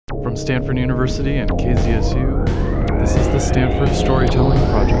From Stanford University and KZSU, this is the Stanford Storytelling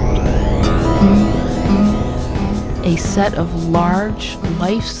Project. A set of large,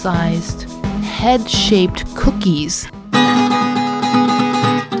 life-sized, head-shaped cookies. Hi,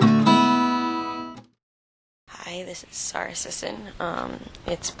 this is Sarah Sisson.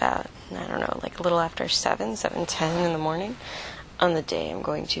 It's about, like a little after 7:10 in the morning on the day I'm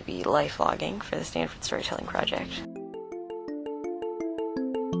going to be life logging for the Stanford Storytelling Project.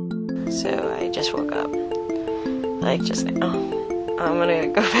 So I just woke up, just now. I'm gonna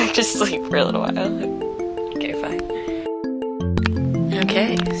go back to sleep for a little while. Okay, fine.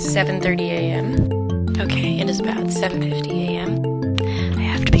 Okay, 7:30 a.m. Okay, it is about 7:50 a.m. I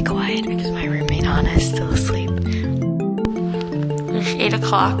have to be quiet because my roommate Anna is still asleep. It's 8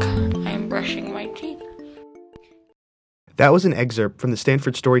 o'clock. I'm brushing my teeth. That was an excerpt from the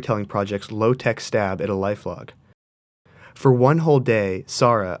Stanford Storytelling Project's low-tech stab at a life log. For one whole day,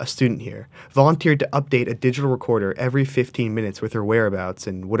 Sarah, a student here, volunteered to update a digital recorder every 15 minutes with her whereabouts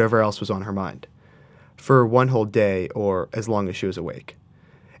and whatever else was on her mind. For one whole day, or as long as she was awake.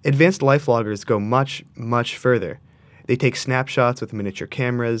 Advanced life loggers go much, much further. They take snapshots with miniature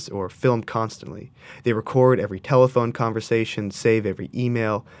cameras or film constantly. They record every telephone conversation, save every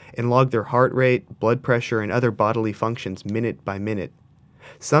email, and log their heart rate, blood pressure, and other bodily functions minute by minute.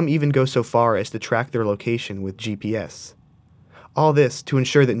 Some even go so far as to track their location with GPS. All this to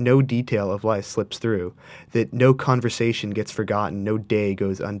ensure that no detail of life slips through, that no conversation gets forgotten, no day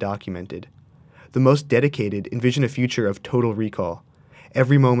goes undocumented. The most dedicated envision a future of total recall,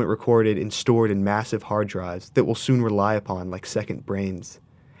 every moment recorded and stored in massive hard drives that we'll soon rely upon like second brains.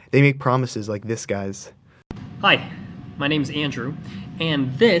 They make promises like this, guys. Hi, my name's Andrew,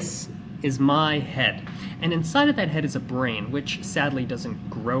 and this is my head. And inside of that head is a brain, which sadly doesn't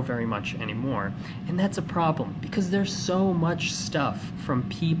grow very much anymore. And that's a problem, because there's so much stuff, from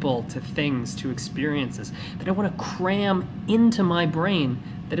people to things to experiences, that I want to cram into my brain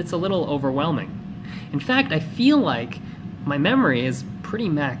that it's a little overwhelming. In fact, I feel like my memory is pretty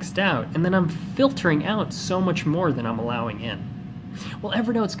maxed out, and then I'm filtering out so much more than I'm allowing in. Well,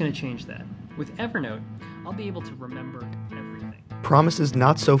 Evernote's going to change that. With Evernote, I'll be able to remember everything. Promises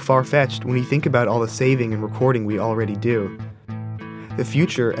not so far-fetched when you think about all the saving and recording we already do. The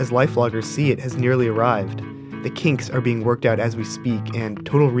future, as life loggers see it, has nearly arrived. The kinks are being worked out as we speak, and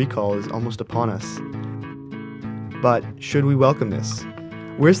total recall is almost upon us. But should we welcome this?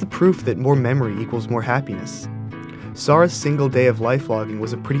 Where's the proof that more memory equals more happiness? Sarah's single day of life logging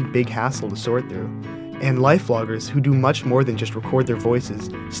was a pretty big hassle to sort through, and life loggers who do much more than just record their voices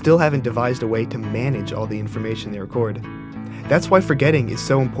still haven't devised a way to manage all the information they record. That's why forgetting is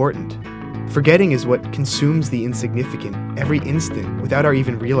so important. Forgetting is what consumes the insignificant every instant without our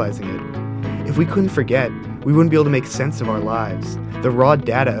even realizing it. If we couldn't forget, we wouldn't be able to make sense of our lives. The raw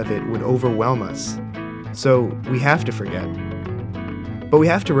data of it would overwhelm us. So we have to forget. But we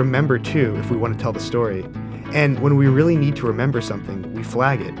have to remember too if we want to tell the story. And when we really need to remember something, we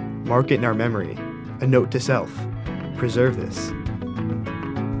flag it, mark it in our memory. A note to self. Preserve this.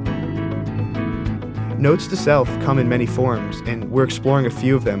 Notes to self come in many forms, and we're exploring a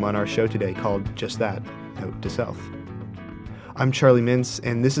few of them on our show today called just that, Note to Self. I'm Charlie Mintz,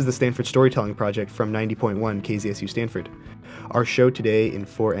 and this is the Stanford Storytelling Project from 90.1 KZSU Stanford. Our show today in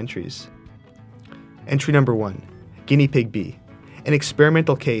 4 entries. Entry number 1, Guinea Pig B. An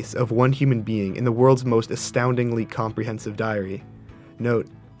experimental case of one human being in the world's most astoundingly comprehensive diary. Note,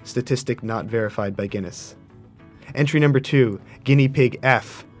 statistic not verified by Guinness. Entry number 2, Guinea Pig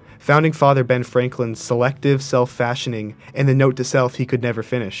F. Founding Father Ben Franklin's selective self-fashioning and the note to self he could never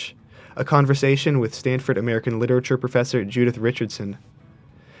finish. A conversation with Stanford American Literature professor Judith Richardson.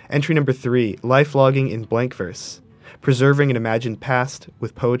 Entry number 3, Life Logging in Blank Verse. Preserving an Imagined Past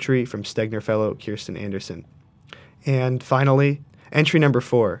with poetry from Stegner Fellow Kirsten Anderson. And finally, entry number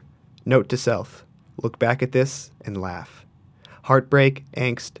 4, Note to Self. Look back at this and laugh. Heartbreak,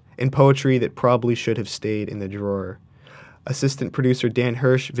 angst, and poetry that probably should have stayed in the drawer. Assistant producer Dan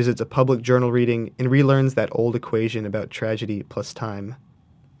Hirsch visits a public journal reading and relearns that old equation about tragedy plus time.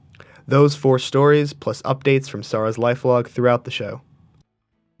 Those 4 stories plus updates from Sarah's life log throughout the show.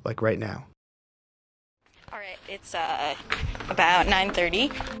 Like right now. Alright, it's about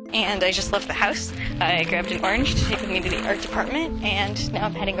 9:30, and I just left the house. I grabbed an orange to take with me to the art department, and now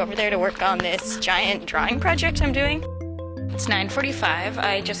I'm heading over there to work on this giant drawing project I'm doing. It's 9:45.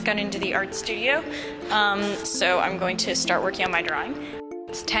 I just got into the art studio, so I'm going to start working on my drawing.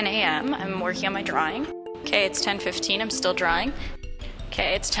 It's 10 a.m. I'm working on my drawing. Okay, it's 10:15. I'm still drawing.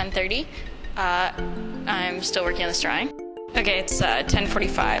 Okay, it's 10:30. I'm still working on this drawing. Okay, it's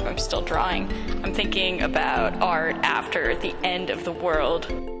 10:45. I'm still drawing. I'm thinking about art after the end of the world.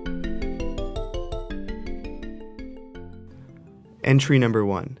 Entry number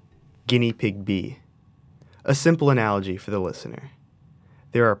 1, Guinea Pig B. A simple analogy for the listener.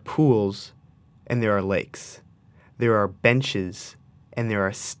 There are pools and there are lakes. There are benches and there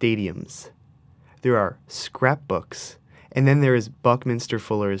are stadiums. There are scrapbooks, and then there is Buckminster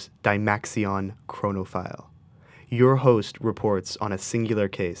Fuller's Dymaxion Chronophile. Your host reports on a singular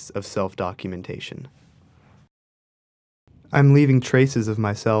case of self-documentation. I'm leaving traces of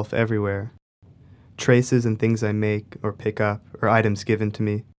myself everywhere. Traces in things I make or pick up or items given to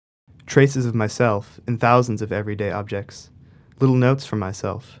me. Traces of myself in thousands of everyday objects. Little notes from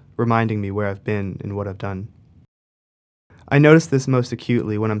myself, reminding me where I've been and what I've done. I notice this most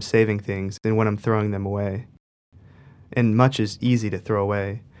acutely when I'm saving things and when I'm throwing them away. And much is easy to throw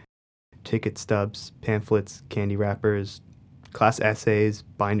away. Ticket stubs, pamphlets, candy wrappers, class essays,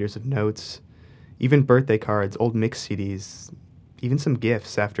 binders of notes, even birthday cards, old mix CDs, even some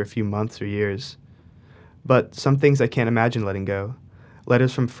gifts after a few months or years. But some things I can't imagine letting go.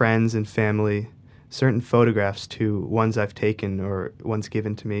 Letters from friends and family, certain photographs too, ones I've taken or ones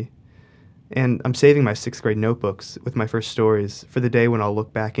given to me. And I'm saving my 6th grade notebooks with my first stories for the day when I'll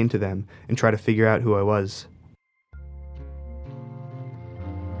look back into them and try to figure out who I was.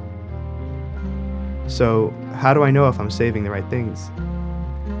 So, how do I know if I'm saving the right things?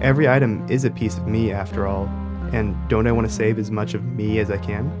 Every item is a piece of me after all, and don't I want to save as much of me as I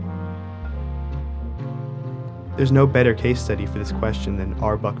can? There's no better case study for this question than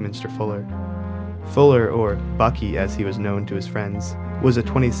R. Buckminster Fuller. Fuller, or Bucky as he was known to his friends, was a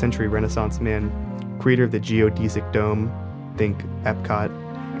 20th century Renaissance man, creator of the geodesic dome, think Epcot,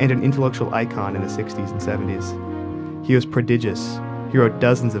 and an intellectual icon in the 60s and 70s. He was prodigious. He wrote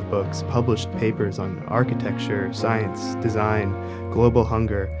dozens of books, published papers on architecture, science, design, global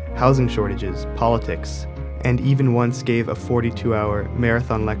hunger, housing shortages, politics, and even once gave a 42-hour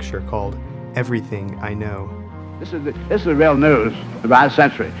marathon lecture called Everything I Know. This is the real news of our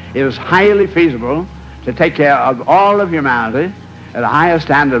century. It is highly feasible to take care of all of humanity at a higher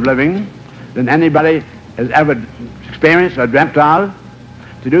standard of living than anybody has ever experienced or dreamt of,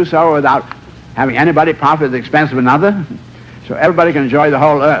 to do so without having anybody profit at the expense of another, so everybody can enjoy the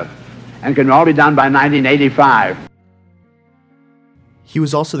whole earth, and can all be done by 1985. He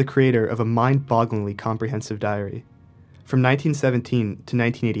was also the creator of a mind-bogglingly comprehensive diary. From 1917 to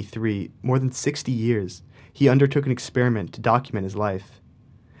 1983, more than 60 years, he undertook an experiment to document his life.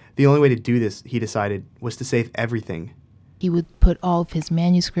 The only way to do this, he decided, was to save everything. He would put all of his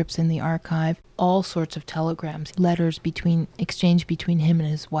manuscripts in the archive, all sorts of telegrams, letters exchanged between him and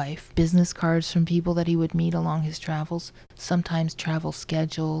his wife, business cards from people that he would meet along his travels, sometimes travel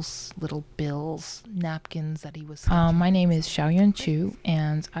schedules, little bills, napkins that he was... My name is Xiaoyuan Chu,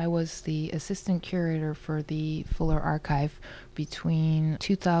 and I was the assistant curator for the Fuller Archive between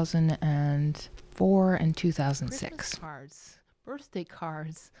 2004 and 2006. Christmas cards. Birthday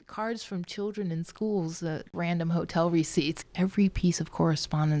cards, cards from children in schools, random hotel receipts, every piece of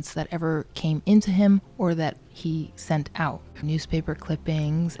correspondence that ever came into him or that he sent out. Newspaper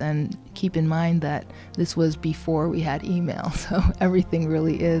clippings, and keep in mind that this was before we had email, so everything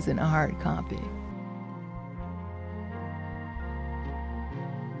really is in a hard copy.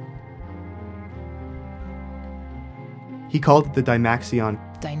 He called it the Dymaxion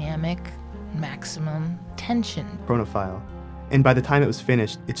Dynamic, maximum, tension. Chronophile. And by the time it was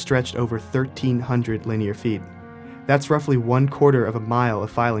finished, it stretched over 1,300 linear feet. That's roughly 1/4 of a mile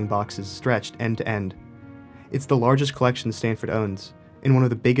of filing boxes stretched end to end. It's the largest collection Stanford owns, and one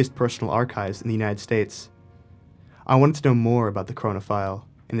of the biggest personal archives in the United States. I wanted to know more about the Chronophile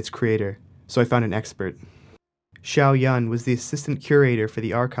and its creator, so I found an expert. Xiao Yun was the assistant curator for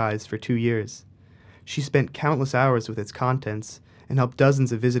the archives for 2 years. She spent countless hours with its contents, and helped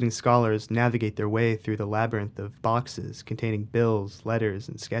dozens of visiting scholars navigate their way through the labyrinth of boxes containing bills, letters,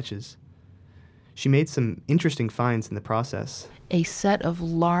 and sketches. She made some interesting finds in the process. A set of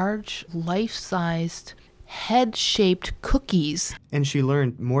large, life-sized, head-shaped cookies. And she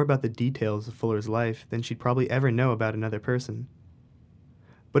learned more about the details of Fuller's life than she'd probably ever know about another person.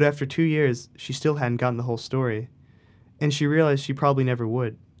 But after 2 years, she still hadn't gotten the whole story, and she realized she probably never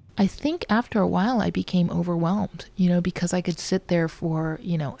would. I think after a while I became overwhelmed, because I could sit there for,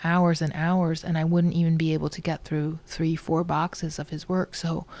 hours and hours, and I wouldn't even be able to get through 3-4 boxes of his work.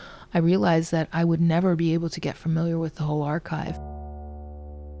 So I realized that I would never be able to get familiar with the whole archive.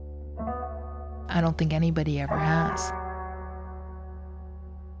 I don't think anybody ever has.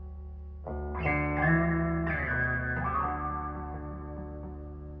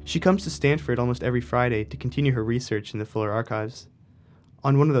 She comes to Stanford almost every Friday to continue her research in the Fuller archives.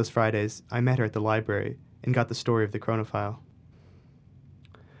 On one of those Fridays, I met her at the library and got the story of the Chronophile.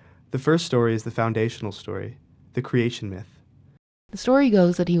 The first story is the foundational story, the creation myth. The story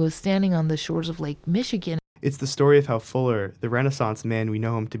goes that he was standing on the shores of Lake Michigan, It's the story of how Fuller, the Renaissance man we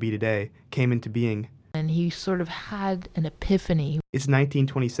know him to be today, came into being. and he sort of had an epiphany. It's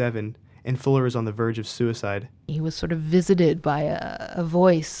 1927, and Fuller is on the verge of suicide. He was sort of visited by a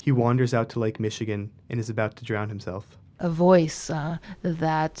voice, He wanders out to Lake Michigan and is about to drown himself.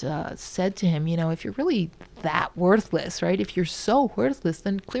 that said to him, if you're really that worthless, right? If you're so worthless,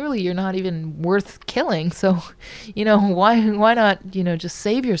 then clearly you're not even worth killing. So, why not, just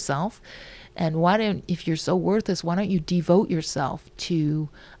save yourself? And if you're so worthless, why don't you devote yourself to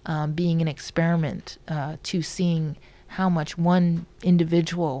being an experiment, to seeing how much one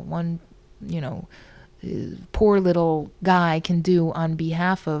individual, poor little guy can do on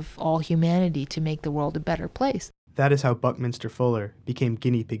behalf of all humanity to make the world a better place. That is how Buckminster Fuller became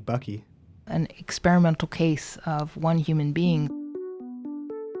Guinea Pig Bucky. An experimental case of one human being.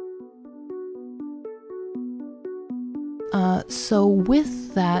 So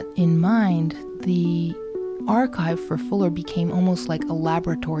with that in mind, the archive for Fuller became almost like a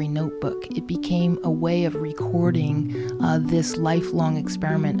laboratory notebook. It became a way of recording this lifelong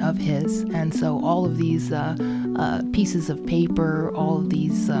experiment of his. And so all of these pieces of paper, all of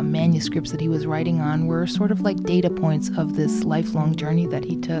these manuscripts that he was writing on were sort of like data points of this lifelong journey that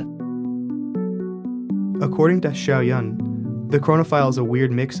he took. According to Xiao Yun, the chronophile is a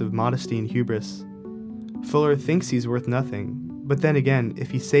weird mix of modesty and hubris. Fuller thinks he's worth nothing, but then again,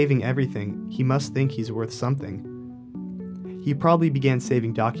 if he's saving everything, he must think he's worth something. He probably began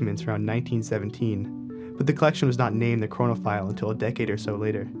saving documents around 1917, but the collection was not named the chronophile until a decade or so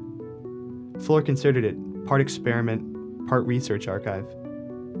later. Fuller considered it part experiment, part research archive.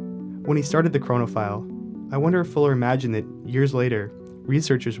 When he started the chronophile, I wonder if Fuller imagined that years later,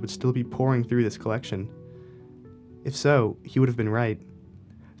 researchers would still be pouring through this collection. If so, he would have been right.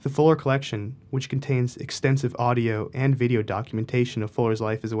 The Fuller collection, which contains extensive audio and video documentation of Fuller's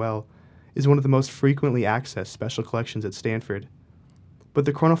life as well, is one of the most frequently accessed special collections at Stanford. But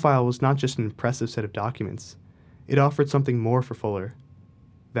the chronophile was not just an impressive set of documents. It offered something more for Fuller: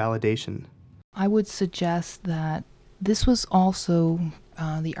 validation. I would suggest that this was also,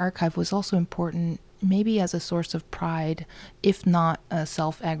 the archive was also important maybe as a source of pride, if not a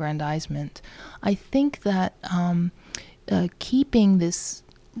self-aggrandizement. I think that keeping this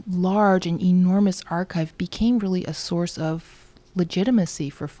large and enormous archive became really a source of legitimacy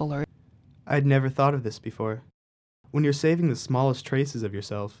for Fuller. I'd never thought of this before. When you're saving the smallest traces of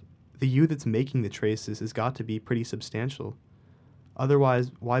yourself, the you that's making the traces has got to be pretty substantial.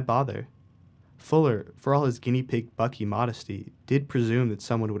 Otherwise, why bother? Fuller, for all his guinea pig Bucky modesty, did presume that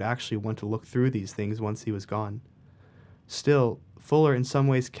someone would actually want to look through these things once he was gone. Still, Fuller in some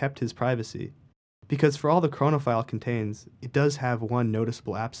ways kept his privacy, because for all the chronophile contains, it does have one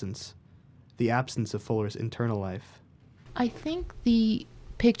noticeable absence: the absence of Fuller's internal life. I think the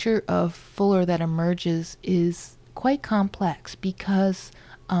picture of Fuller that emerges is quite complex because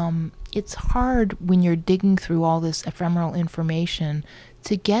it's hard when you're digging through all this ephemeral information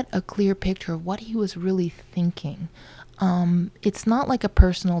to get a clear picture of what he was really thinking. It's not like a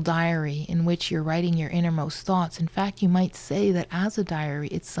personal diary in which you're writing your innermost thoughts. In fact, you might say that as a diary,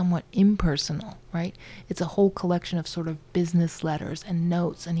 it's somewhat impersonal, right? It's a whole collection of sort of business letters and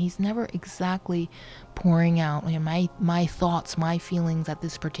notes, and he's never exactly pouring out, my thoughts, my feelings at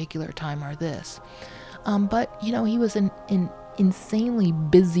this particular time are this. But, he was an insanely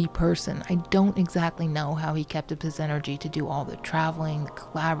busy person. I don't exactly know how he kept up his energy to do all the traveling, the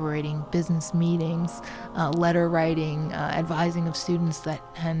collaborating, business meetings, letter writing, advising of students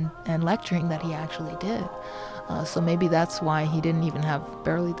and lecturing that he actually did. So maybe that's why he didn't even have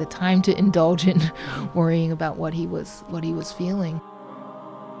barely the time to indulge in worrying about what he was feeling.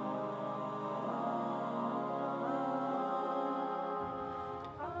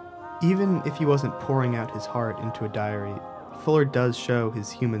 Even if he wasn't pouring out his heart into a diary, Fuller does show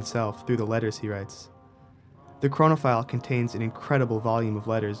his human self through the letters he writes. The chronophile contains an incredible volume of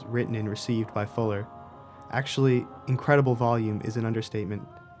letters written and received by Fuller. Actually, incredible volume is an understatement.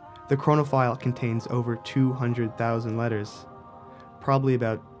 The chronophile contains over 200,000 letters, probably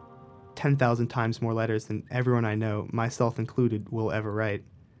about 10,000 times more letters than everyone I know, myself included, will ever write.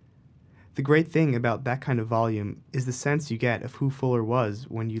 The great thing about that kind of volume is the sense you get of who Fuller was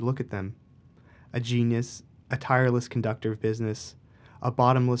when you look at them. A genius, a tireless conductor of business, a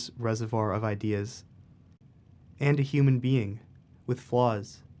bottomless reservoir of ideas, and a human being with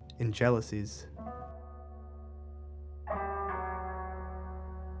flaws and jealousies.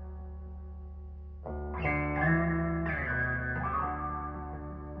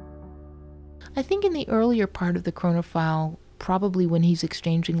 I think in the earlier part of the chronophile, probably when he's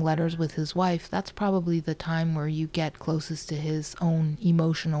exchanging letters with his wife, that's probably the time where you get closest to his own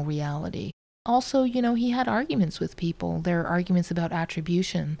emotional reality. Also, he had arguments with people. There are arguments about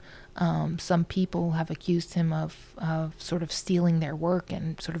attribution. Some people have accused him of sort of stealing their work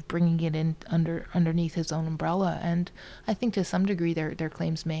and sort of bringing it in underneath his own umbrella. And I think to some degree their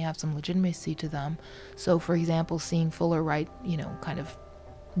claims may have some legitimacy to them. So, for example, seeing Fuller write, kind of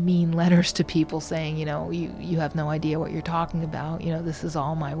mean letters to people saying, you have no idea what you're talking about, this is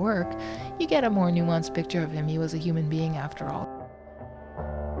all my work, you get a more nuanced picture of him. He was a human being after all.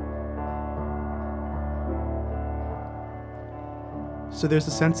 So there's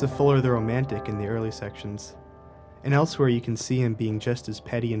a sense of Fuller the Romantic in the early sections, and elsewhere you can see him being just as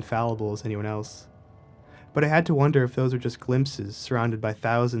petty and fallible as anyone else. But I had to wonder if those are just glimpses surrounded by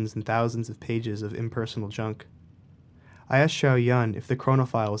thousands and thousands of pages of impersonal junk. I asked Xiao Yun if the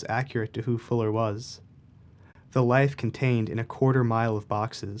chronophile was accurate to who Fuller was. The life contained in a 1/4 mile of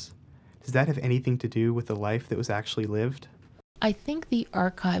boxes, does that have anything to do with the life that was actually lived? I think the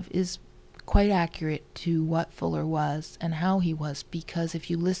archive is quite accurate to what Fuller was and how he was, because if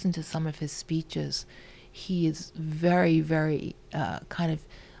you listen to some of his speeches, he is very, very kind of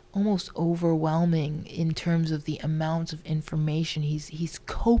almost overwhelming in terms of the amount of information. He's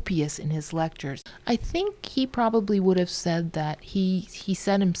copious in his lectures. I think he probably would have said that he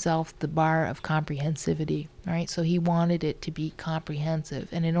set himself the bar of comprehensivity, right? So he wanted it to be comprehensive,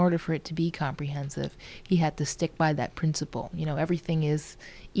 and in order for it to be comprehensive, he had to stick by that principle. Everything is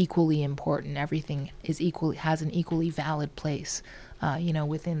equally important. Everything has an equally valid place,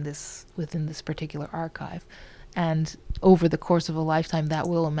 within this particular archive. And over the course of a lifetime, that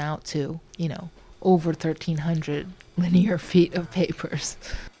will amount to, over 1,300 linear feet of papers.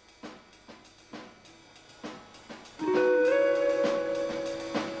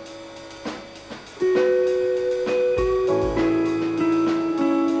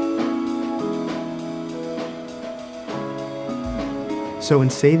 So in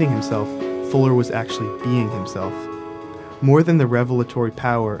saving himself, Fuller was actually being himself. More than the revelatory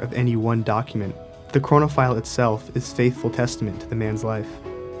power of any one document, the chronophile itself is faithful testament to the man's life.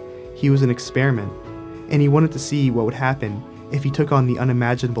 He was an experiment, and he wanted to see what would happen if he took on the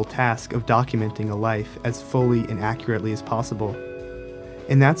unimaginable task of documenting a life as fully and accurately as possible.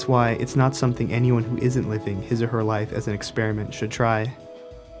 And that's why it's not something anyone who isn't living his or her life as an experiment should try.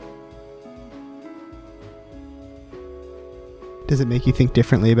 Does it make you think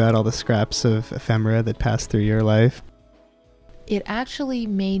differently about all the scraps of ephemera that passed through your life? It actually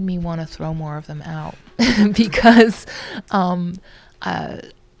made me want to throw more of them out because I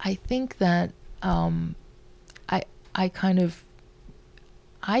think that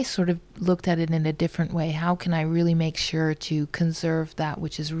I sort of looked at it in a different way. How can I really make sure to conserve that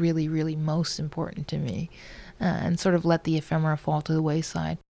which is really, really most important to me, and sort of let the ephemera fall to the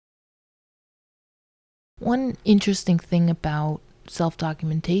wayside? One interesting thing about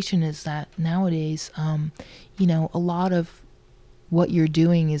self-documentation is that nowadays, a lot of what you're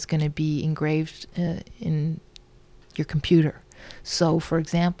doing is going to be engraved in your computer. So, for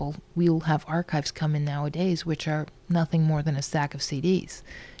example, we'll have archives come in nowadays which are nothing more than a stack of CDs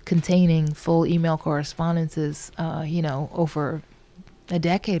containing full email correspondences, over a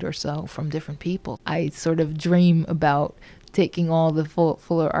decade or so from different people. I sort of dream about taking all the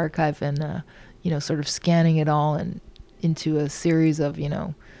Fuller archive and, sort of scanning it all and into a series of,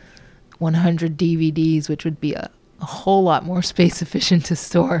 100 DVDs, which would be a whole lot more space efficient to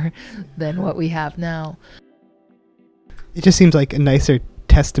store than what we have now. It just seems like a nicer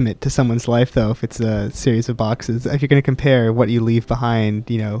testament to someone's life, though, if it's a series of boxes. If you're going to compare what you leave behind,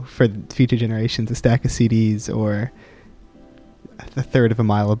 for future generations, a stack of CDs or a 1/3 of a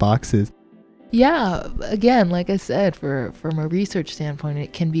mile of boxes. Yeah, again, like I said, from a research standpoint,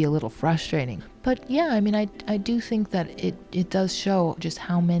 it can be a little frustrating. But yeah, I do think that it does show just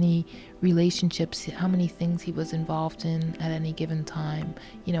how many relationships, how many things he was involved in at any given time,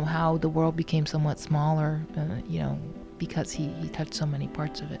 how the world became somewhat smaller, because he touched so many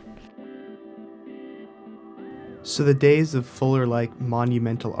parts of it. So the days of Fuller-like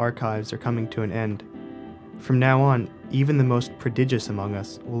monumental archives are coming to an end. From now on, even the most prodigious among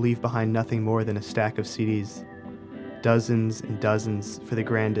us will leave behind nothing more than a stack of CDs. Dozens and dozens for the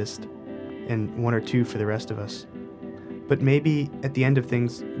grandest, and 1 or 2 for the rest of us. But maybe, at the end of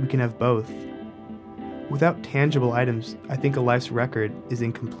things, we can have both. Without tangible items, I think a life's record is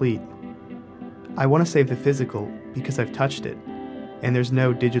incomplete. I want to save the physical because I've touched it, and there's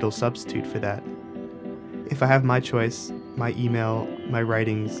no digital substitute for that. If I have my choice, my email, my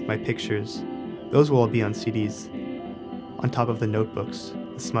writings, my pictures, those will all be on CDs, on top of the notebooks,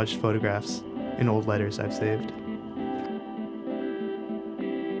 the smudged photographs, and old letters I've saved.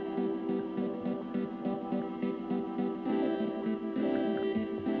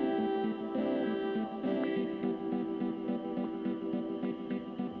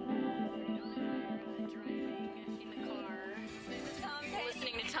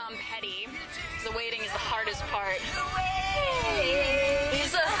 Tom Petty. The waiting is the hardest part. The waiting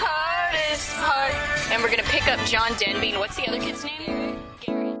is the hardest part. And we're gonna pick up John Denby. And what's the other kid's name?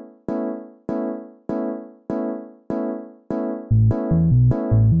 Garrett.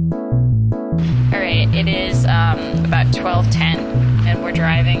 Alright, it is about 12:10 and we're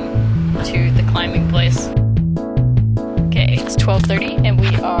driving to the climbing place. Okay, it's 12:30 and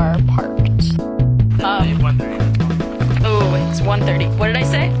we are parked. 1:30. Oh, it's 1:30. What did I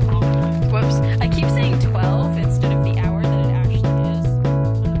say? Whoops. I keep saying 12 instead of the hour that it actually is.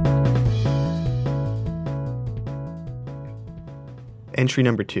 Entry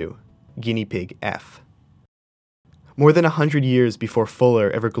number 2, Guinea Pig F. More than 100 years before Fuller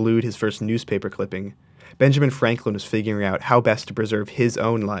ever glued his first newspaper clipping, Benjamin Franklin was figuring out how best to preserve his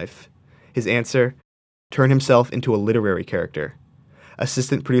own life. His answer? Turn himself into a literary character.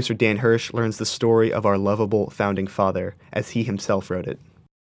 Assistant producer Dan Hirsch learns the story of our lovable founding father as he himself wrote it.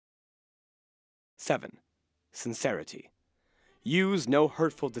 7. Sincerity. Use no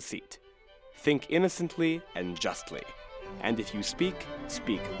hurtful deceit. Think innocently and justly. And if you speak,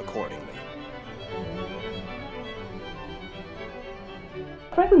 speak accordingly.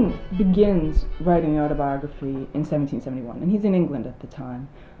 Franklin begins writing the autobiography in 1771, and he's in England at the time.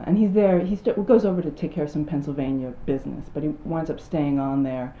 And he's there, he goes over to take care of some Pennsylvania business, but he winds up staying on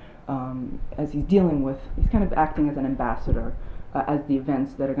there as he's dealing with, he's kind of acting as an ambassador as the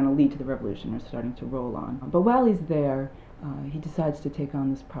events that are going to lead to the revolution are starting to roll on. But while he's there, he decides to take on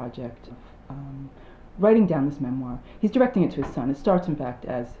this project of writing down this memoir. He's directing it to his son. It starts, in fact,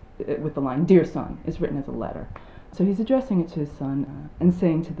 with the line, "Dear son," it's written as a letter. So he's addressing it to his son and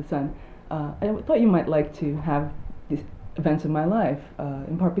saying to the son, I thought you might like to have these events of my life,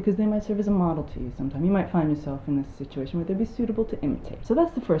 in part because they might serve as a model to you sometime. You might find yourself in this situation where they'd be suitable to imitate. So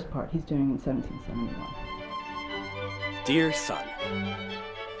that's the first part he's doing in 1771. Dear son,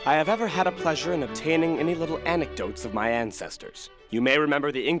 I have ever had a pleasure in obtaining any little anecdotes of my ancestors. You may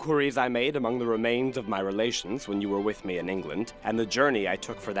remember the inquiries I made among the remains of my relations when you were with me in England, and the journey I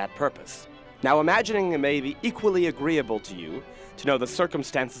took for that purpose. Now, imagining it may be equally agreeable to you to know the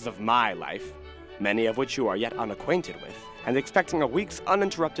circumstances of my life, many of which you are yet unacquainted with, and expecting a week's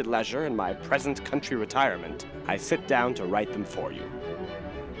uninterrupted leisure in my present country retirement, I sit down to write them for you.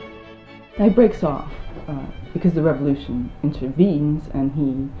 Now he breaks off because the revolution intervenes and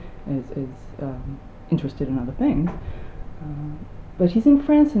he is interested in other things. But he's in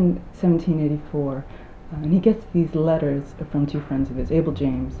France in 1784, and he gets these letters from two friends of his, Abel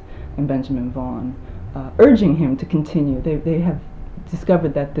James and Benjamin Vaughan, urging him to continue. They have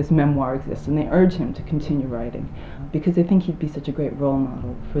discovered that this memoir exists, and they urge him to continue writing because they think he'd be such a great role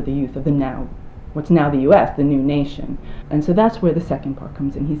model for the youth of what's now the U.S., the new nation. And so that's where the second part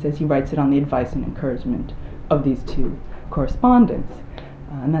comes in. He says he writes it on the advice and encouragement of these two correspondents,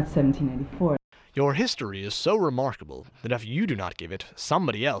 and that's 1784. Your history is so remarkable that if you do not give it,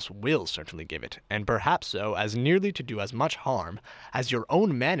 somebody else will certainly give it, and perhaps so as nearly to do as much harm as your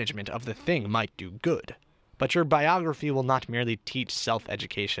own management of the thing might do good. But your biography will not merely teach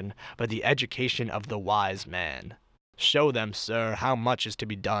self-education, but the education of the wise man. Show them, sir, how much is to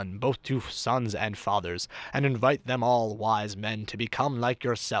be done, both to sons and fathers, and invite them all wise men to become like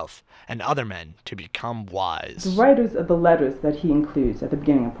yourself, and other men to become wise. The writers of the letters that he includes at the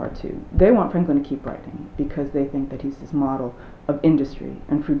beginning of part 2, they want Franklin to keep writing because they think that he's this model of industry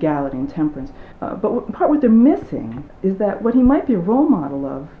and frugality and temperance. But what they're missing is that what he might be a role model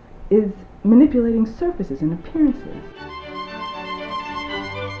of is manipulating surfaces and appearances.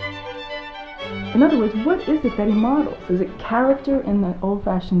 In other words, what is it that he models? Is it character in the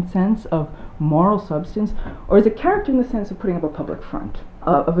old-fashioned sense of moral substance, or is it character in the sense of putting up a public front,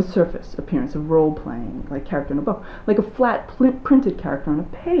 of a surface appearance, of role-playing, like character in a book, like a flat printed character on a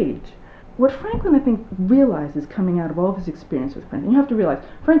page? What Franklin, I think, realizes coming out of all of his experience with print, and you have to realize,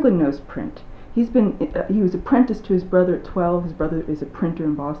 Franklin knows print. He was apprenticed to his brother at 12. His brother is a printer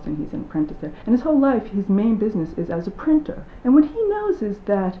in Boston. He's an apprentice there. And his whole life, his main business is as a printer. And what he knows is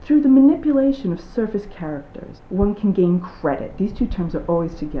that through the manipulation of surface characters, one can gain credit. These two terms are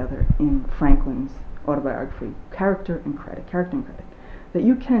always together in Franklin's autobiography, character and credit, character and credit. That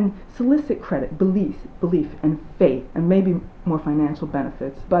you can solicit credit, belief and faith, and maybe more financial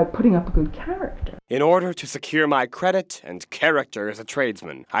benefits by putting up a good character. In order to secure my credit and character as a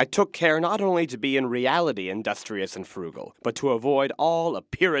tradesman, I took care not only to be in reality industrious and frugal, but to avoid all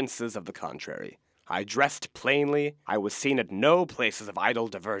appearances of the contrary. I dressed plainly, I was seen at no places of idle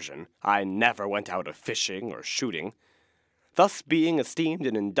diversion, I never went out a fishing or shooting. Thus being esteemed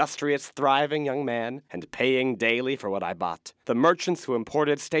an industrious, thriving young man, and paying daily for what I bought, the merchants who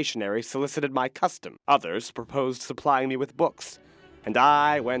imported stationery solicited my custom. Others proposed supplying me with books. and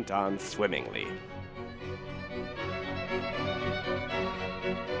I went on swimmingly.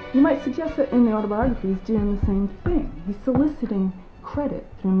 You might suggest that in the autobiography he's doing the same thing. He's soliciting credit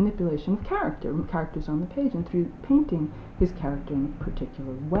through manipulation of characters on the page, and through painting his character in a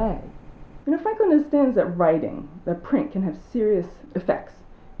particular way. You know, Franklin understands that writing, that print, can have serious effects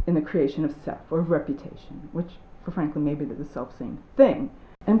in the creation of self or of reputation, which for Franklin may be the self-same thing.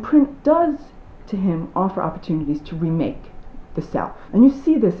 And print does, to him, offer opportunities to remake the self. And you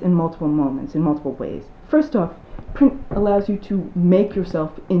see this in multiple moments, in multiple ways. First off, print allows you to make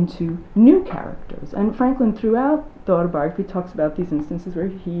yourself into new characters. And Franklin, throughout the autobiography, talks about these instances where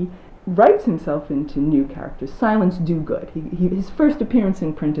he writes himself into new characters. Silence Dogood. His first appearance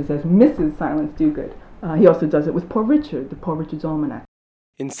in print is as Mrs. Silence Dogood. He also does it with Poor Richard, the Poor Richard's Almanac.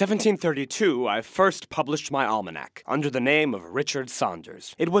 In 1732, I first published my almanac, under the name of Richard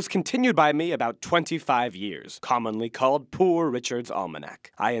Saunders. It was continued by me about 25 years, commonly called Poor Richard's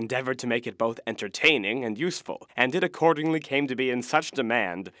Almanac. I endeavored to make it both entertaining and useful, and it accordingly came to be in such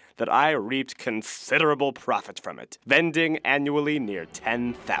demand that I reaped considerable profit from it, vending annually near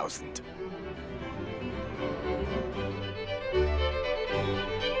 10,000.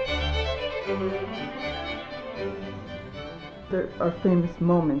 There are famous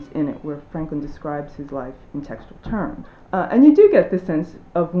moments in it where Franklin describes his life in textual terms. And you do get this sense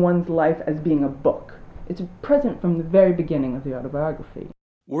of one's life as being a book. It's present from the very beginning of the autobiography.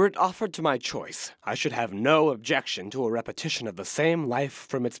 Were it offered to my choice, I should have no objection to a repetition of the same life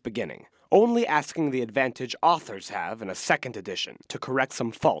from its beginning, only asking the advantage authors have in a second edition to correct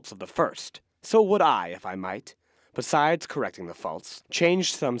some faults of the first. So would I, if I might, besides correcting the faults,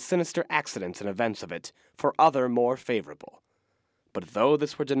 change some sinister accidents and events of it for other more favorable. But though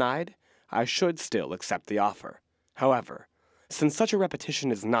this were denied, I should still accept the offer. However, since such a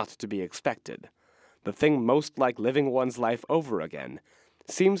repetition is not to be expected, the thing most like living one's life over again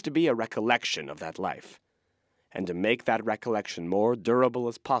seems to be a recollection of that life, and to make that recollection more durable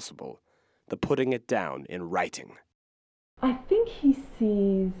as possible, the putting it down in writing. I think he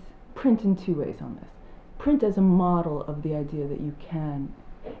sees print in two ways on this. Print as a model of the idea that you can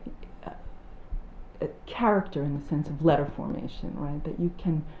character in the sense of letter formation, right? That you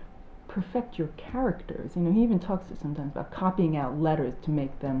can perfect your characters. You know, he even talks sometimes about copying out letters to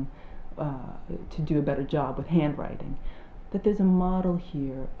make them, to do a better job with handwriting. That there's a model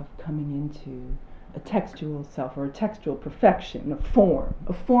here of coming into a textual self, or a textual perfection of form,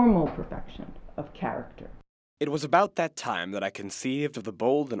 a formal perfection of character. It was about that time that I conceived of the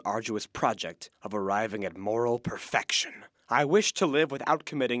bold and arduous project of arriving at moral perfection. I wished to live without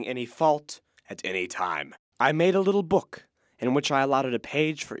committing any fault at any time. I made a little book, in which I allotted a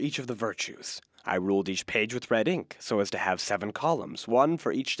page for each of the virtues. I ruled each page with red ink, so as to have 7 columns, 1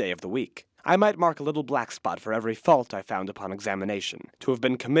 for each day of the week. I might mark a little black spot for every fault I found upon examination, to have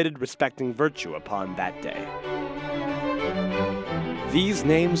been committed respecting virtue upon that day. These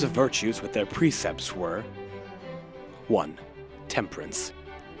names of virtues with their precepts were: 1. Temperance.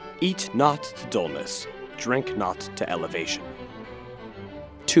 Eat not to dullness, drink not to elevation.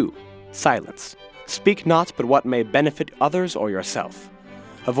 2. Silence. Speak not but what may benefit others or yourself.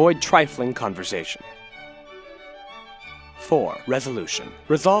 Avoid trifling conversation. 4. Resolution.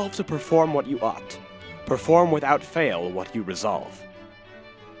 Resolve to perform what you ought. Perform without fail what you resolve.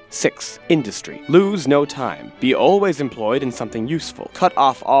 6. Industry. Lose no time. Be always employed in something useful. Cut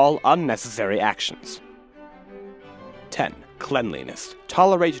off all unnecessary actions. 10. Cleanliness.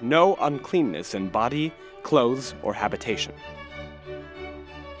 Tolerate no uncleanness in body, clothes, or habitation.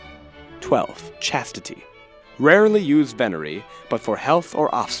 12. Chastity. Rarely use venery, but for health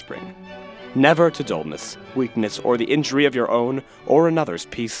or offspring. Never to dullness, weakness, or the injury of your own or another's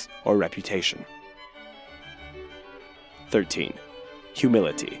peace or reputation. 13.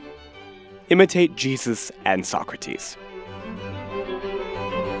 Humility. Imitate Jesus and Socrates.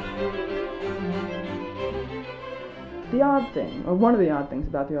 The odd thing, or one of the odd things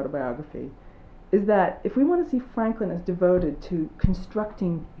about the autobiography, is that if we want to see Franklin as devoted to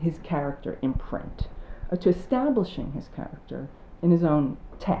constructing his character in print, or to establishing his character in his own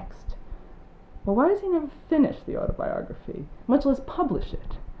text, well, why does he never finish the autobiography, much less publish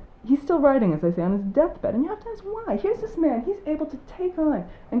it? He's still writing, as I say, on his deathbed, and you have to ask why. Here's this man, he's able to take on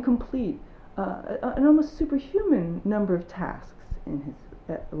and complete an almost superhuman number of tasks in his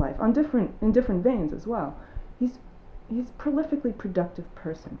life, in different veins as well. He's a prolifically productive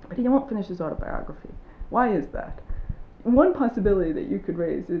person, but he won't finish his autobiography. Why is that? One possibility that you could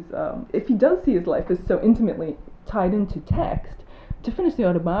raise is, if he does see his life as so intimately tied into text, to finish the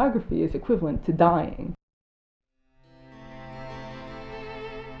autobiography is equivalent to dying.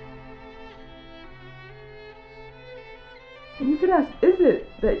 And you could ask, is it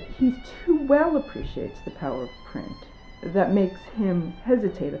that he too well appreciates the power of print that makes him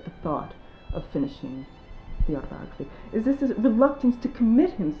hesitate at the thought of finishing the autobiography? Is this a reluctance to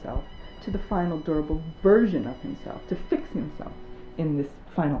commit himself to the final durable version of himself, to fix himself in this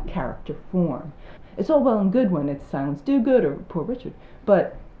final character form? It's all well and good when it's Silence Dogood or Poor Richard,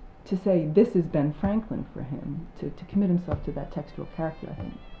 but to say this is Ben Franklin for him, to commit himself to that textual character, I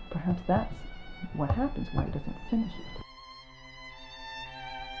think perhaps that's what happens, why he doesn't finish it.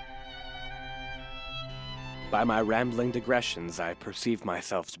 By my rambling digressions, I perceive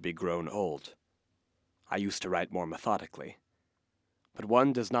myself to be grown old. I used to write more methodically. But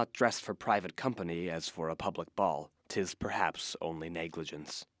one does not dress for private company as for a public ball. 'Tis perhaps only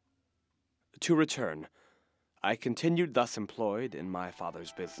negligence. To return, I continued thus employed in my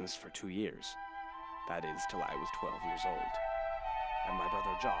father's business for 2 years. That is, till I was 12 years old. And my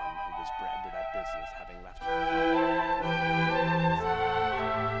brother John, who was bred to that business, having left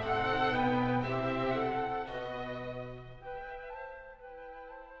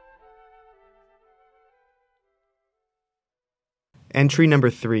Entry number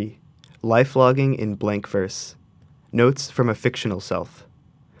 3, Life Logging in Blank Verse. Notes from a Fictional Self.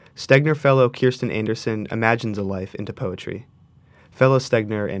 Stegner Fellow Kirsten Anderson imagines a life into poetry. Fellow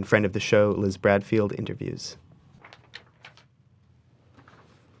Stegner and friend of the show Liz Bradfield interviews.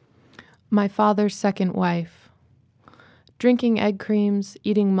 My father's second wife. Drinking egg creams,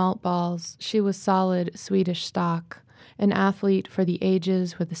 eating malt balls, she was solid Swedish stock, an athlete for the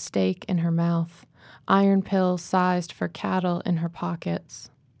ages with a steak in her mouth, iron pills sized for cattle in her pockets.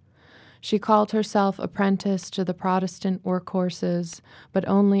 She called herself apprentice to the Protestant workhorses, but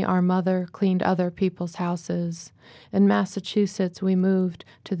only our mother cleaned other people's houses. In Massachusetts we moved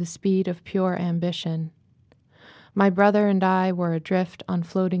to the speed of pure ambition. My brother and I were adrift on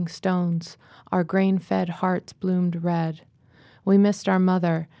floating stones. Our grain-fed hearts bloomed red. We missed our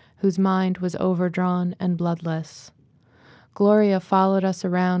mother, whose mind was overdrawn and bloodless. Gloria followed us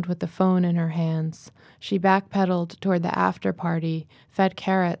around with the phone in her hands. She backpedaled toward the after-party, fed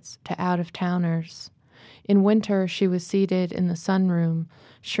carrots to out-of-towners. In winter, she was seated in the sunroom,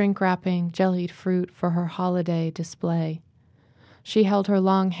 shrink-wrapping jellied fruit for her holiday display. She held her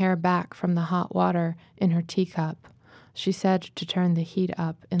long hair back from the hot water in her teacup. She said to turn the heat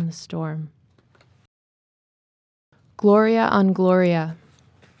up in the storm. Gloria on Gloria.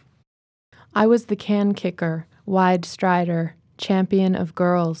 I was the can kicker, wide strider, champion of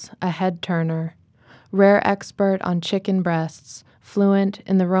girls, a head turner, rare expert on chicken breasts, fluent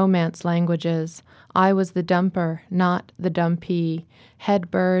in the Romance languages. I was the dumper, not the dumpee,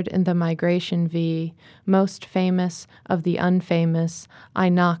 head bird in the migration V, most famous of the unfamous. I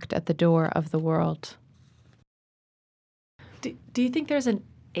knocked at the door of the world. Do you think there's an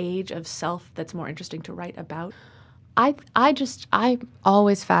age of self that's more interesting to write about? I'm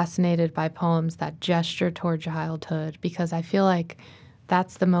always fascinated by poems that gesture toward childhood, because I feel like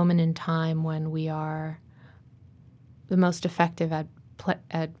that's the moment in time when we are the most effective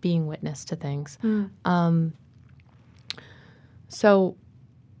at being witness to things. So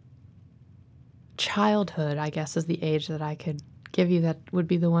childhood, I guess, is the age that I could give you that would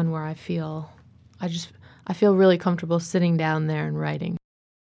be the one where I feel really comfortable sitting down there and writing.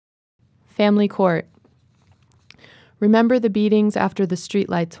 Family court. Remember the beatings after the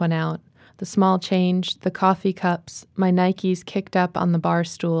streetlights went out, the small change, the coffee cups, my Nikes kicked up on the bar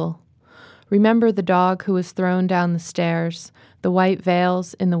stool. Remember the dog who was thrown down the stairs, the white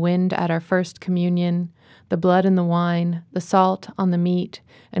veils in the wind at our first communion, the blood in the wine, the salt on the meat,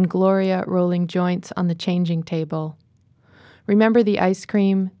 and Gloria rolling joints on the changing table. Remember the ice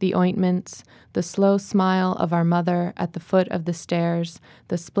cream, the ointments, the slow smile of our mother at the foot of the stairs,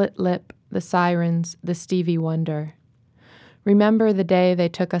 the split lip, the sirens, the Stevie Wonder. Remember the day they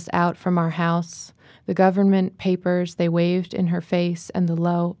took us out from our house, the government papers they waved in her face, and the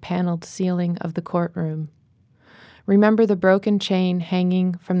low, paneled ceiling of the courtroom. Remember the broken chain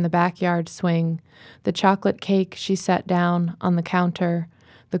hanging from the backyard swing, the chocolate cake she set down on the counter,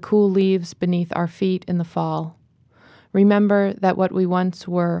 the cool leaves beneath our feet in the fall. Remember that what we once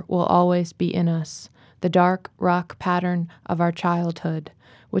were will always be in us, the dark rock pattern of our childhood,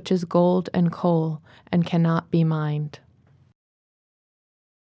 which is gold and coal and cannot be mined.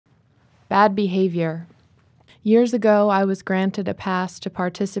 Bad behavior. Years ago, I was granted a pass to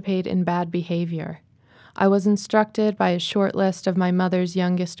participate in bad behavior. I was instructed by a short list of my mother's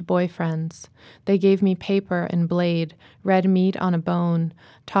youngest boyfriends. They gave me paper and blade, red meat on a bone,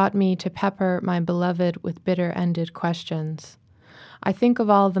 taught me to pepper my beloved with bitter-ended questions. I think of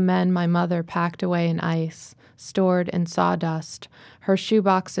all the men my mother packed away in ice, stored in sawdust, her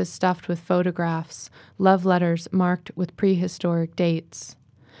shoeboxes stuffed with photographs, love letters marked with prehistoric dates.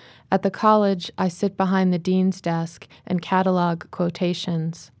 At the college, I sit behind the dean's desk and catalog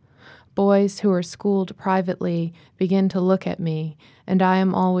quotations. Boys who are schooled privately begin to look at me, and I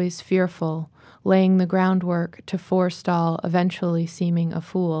am always fearful, laying the groundwork to forestall eventually seeming a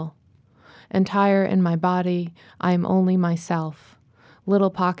fool. Entire in my body, I am only myself, little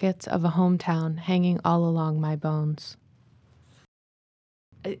pockets of a hometown hanging all along my bones.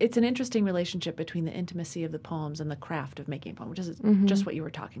 It's an interesting relationship between the intimacy of the poems and the craft of making a poem, which is just what you were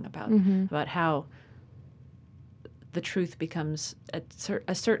talking about how the truth becomes at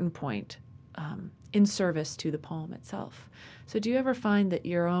a certain point in service to the poem itself. So do you ever find that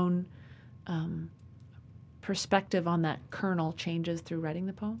your own perspective on that kernel changes through writing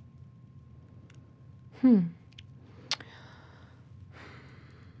the poem?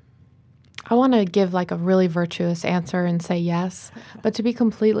 I want to give like a really virtuous answer and say yes, but to be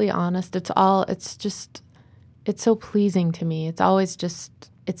completely honest, it's so pleasing to me. It's always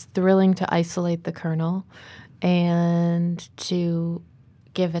it's thrilling to isolate the kernel and to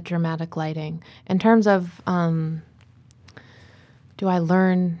give it dramatic lighting. In terms of, do I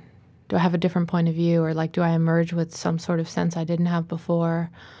have a different point of view, or like, do I emerge with some sort of sense I didn't have before?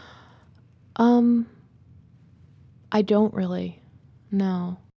 I don't really,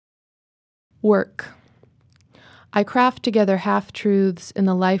 no. Work. I craft together half-truths in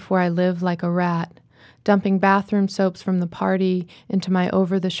the life where I live like a rat, dumping bathroom soaps from the party into my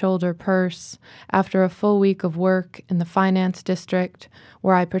over-the-shoulder purse after a full week of work in the finance district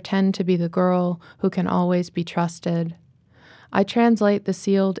where I pretend to be the girl who can always be trusted. I translate the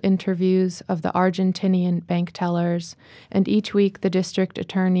sealed interviews of the Argentinian bank tellers, and each week the district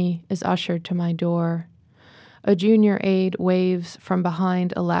attorney is ushered to my door. A junior aide waves from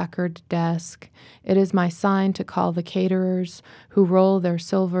behind a lacquered desk. It is my sign to call the caterers who roll their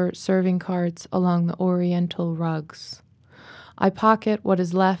silver serving carts along the oriental rugs. I pocket what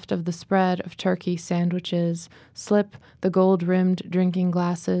is left of the spread of turkey sandwiches, slip the gold-rimmed drinking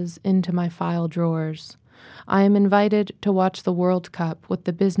glasses into my file drawers. I am invited to watch the World Cup with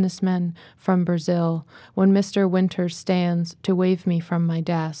the businessmen from Brazil when Mr. Winters stands to wave me from my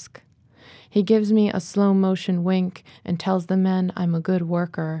desk. He gives me a slow-motion wink and tells the men I'm a good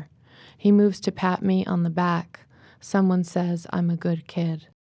worker. He moves to pat me on the back. Someone says I'm a good kid.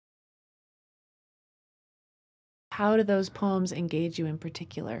 How do those poems engage you in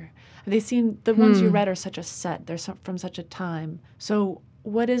particular? They seem, the ones you read are such a set, they're from such a time. So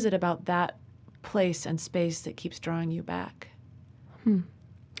what is it about that place and space that keeps drawing you back?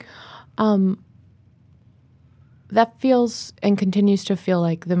 That feels and continues to feel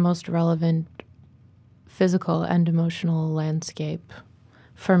like the most relevant physical and emotional landscape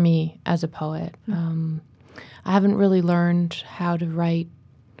for me as a poet. I haven't really learned how to write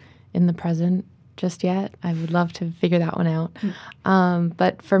in the present just yet. I would love to figure that one out.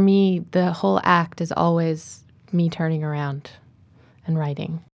 But for me, the whole act is always me turning around and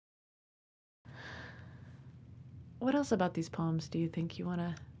writing. What else about these poems do you think you want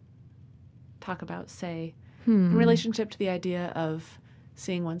to talk about, say, in relationship to the idea of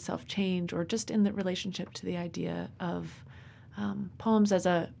seeing oneself change, or just in the relationship to the idea of poems as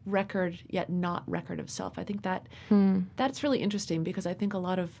a record yet not record of self? I think that that's really interesting, because I think a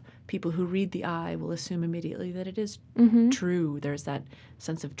lot of people who read the I will assume immediately that it is true. There's that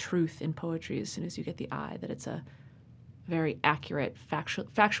sense of truth in poetry as soon as you get the I, that it's a very accurate,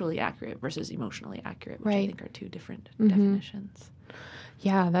 factually accurate versus emotionally accurate, which I think are two different definitions.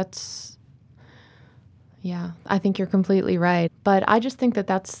 Yeah, I think you're completely right. But I just think that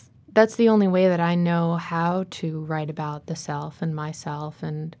that's the only way that I know how to write about the self and myself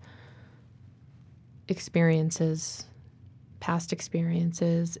and experiences, past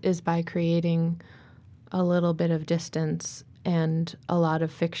experiences, is by creating a little bit of distance and a lot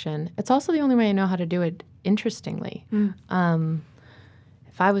of fiction. It's also the only way I know how to do it interestingly.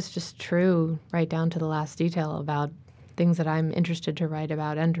 If I was just true right down to the last detail about things that I'm interested to write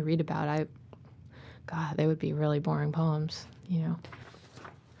about and to read about, God, they would be really boring poems, you know.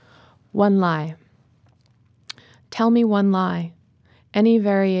 One lie. Tell me one lie. Any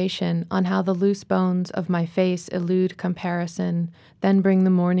variation on how the loose bones of my face elude comparison, then bring the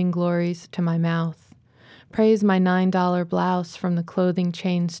morning glories to my mouth. Praise my $9 blouse from the clothing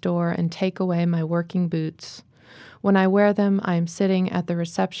chain store and take away my working boots. When I wear them, I am sitting at the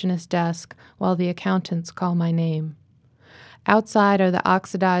receptionist desk while the accountants call my name. Outside are the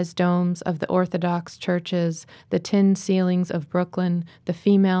oxidized domes of the Orthodox churches, the tin ceilings of Brooklyn, the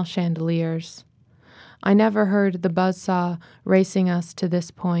female chandeliers. I never heard the buzzsaw racing us to this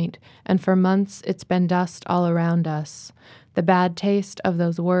point, and for months it's been dust all around us, the bad taste of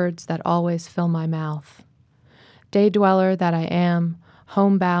those words that always fill my mouth. Day dweller that I am,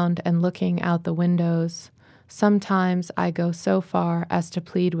 homebound and looking out the windows, sometimes I go so far as to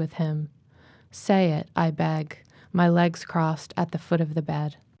plead with him. Say it, I beg, my legs crossed at the foot of the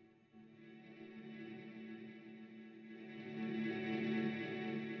bed.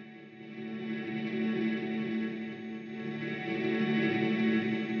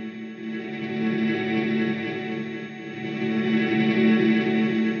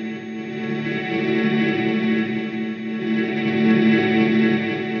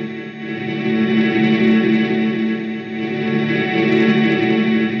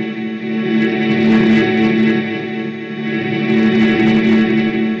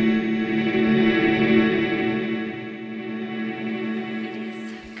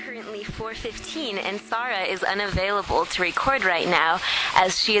 Unavailable to record right now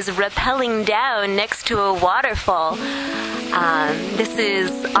as she is rappelling down next to a waterfall. This is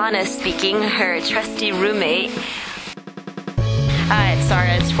Anna speaking, her trusty roommate. It's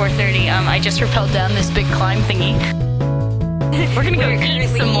Sarah, it's 4:30. I just rappelled down this big climb thingy. We're gonna go eat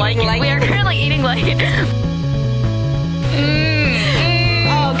some lichen. We are currently eating lichen.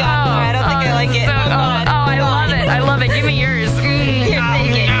 Oh god, I don't think I like it. I love it. I love it. Give me yours. Here,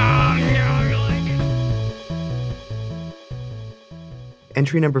 take it.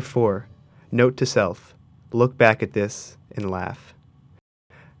 Entry number 4, Note to Self. Look back at this and laugh.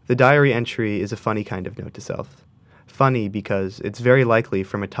 The diary entry is a funny kind of note to self. Funny because it's very likely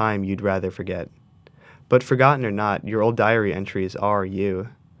from a time you'd rather forget. But forgotten or not, your old diary entries are you.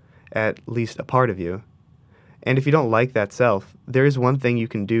 At least a part of you. And if you don't like that self, there is one thing you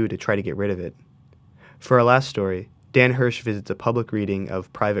can do to try to get rid of it. For our last story, Dan Hirsch visits a public reading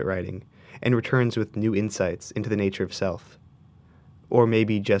of Private Writing and returns with new insights into the nature of self. Or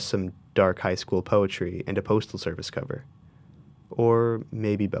maybe just some dark high school poetry and a Postal Service cover. Or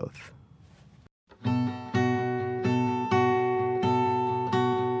maybe both.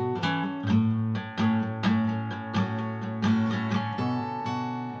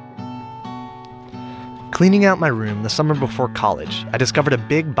 Cleaning out my room the summer before college, I discovered a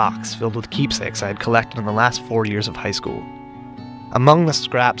big box filled with keepsakes I had collected in the last 4 years of high school. Among the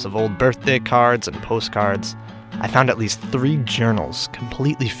scraps of old birthday cards and postcards, I found at least 3 journals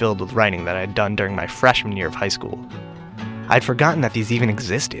completely filled with writing that I had done during my freshman year of high school. I'd forgotten that these even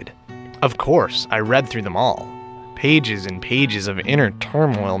existed. Of course, I read through them all. Pages and pages of inner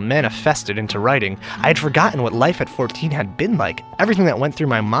turmoil manifested into writing. I had forgotten what life at 14 had been like, everything that went through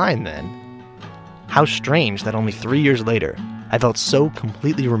my mind then. How strange that only 3 years later, I felt so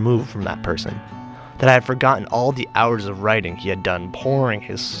completely removed from that person, that I had forgotten all the hours of writing he had done, pouring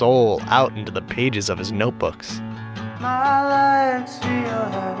his soul out into the pages of his notebooks. My legs feel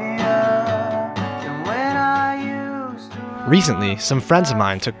heavier than when I used to. Recently, some friends of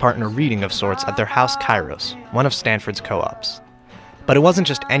mine took part in a reading of sorts at their house Kairos, one of Stanford's co-ops. But it wasn't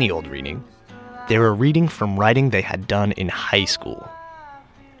just any old reading. They were reading from writing they had done in high school.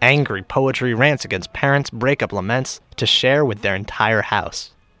 Angry poetry rants against parents' breakup laments to share with their entire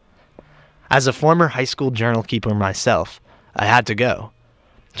house. As a former high school journal keeper myself, I had to go.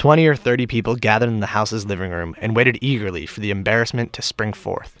 20 or 30 people gathered in the house's living room and waited eagerly for the embarrassment to spring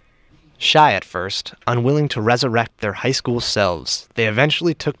forth. Shy at first, unwilling to resurrect their high school selves, they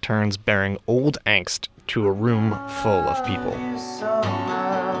eventually took turns bearing old angst to a room full of people.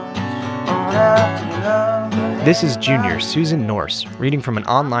 This is junior Susan Norse reading from an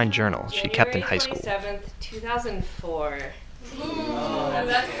online journal she kept in high school. January 27th, 2004.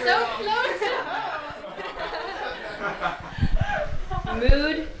 That's so close.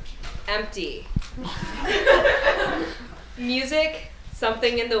 Mood, empty. Music,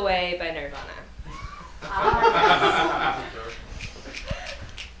 Something in the Way by Nirvana.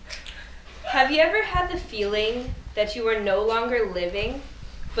 Have you ever had the feeling that you are no longer living,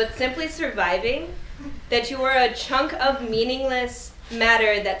 but simply surviving? That you are a chunk of meaningless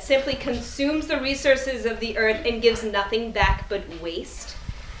matter that simply consumes the resources of the earth and gives nothing back but waste?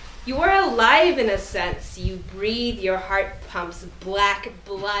 You are alive in a sense. You breathe, your heart pumps black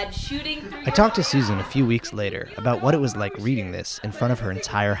blood shooting through I talked to Susan a few weeks later about what it was like reading this in front of her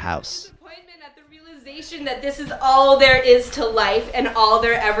entire house. realization that this is all there is to life and all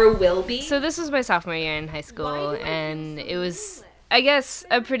there ever will be. So this was my sophomore year in high school, and it was, I guess,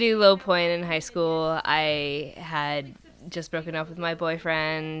 a pretty low point in high school. I had just broken up with my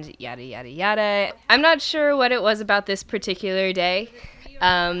boyfriend, yada, yada, yada. I'm not sure what it was about this particular day.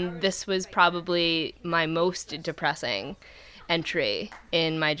 This was probably my most depressing. entry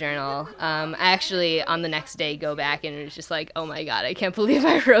in my journal. I actually, on the next day, go back and it was just like, oh my god, I can't believe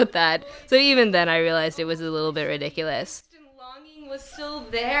I wrote that. So even then I realized it was a little bit ridiculous. Longing was still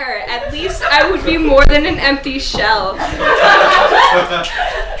there. At least I would be more than an empty shell.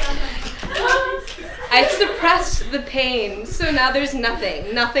 I suppressed the pain, so now there's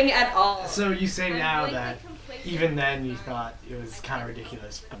nothing at all. So you say now that even then you thought it was kind of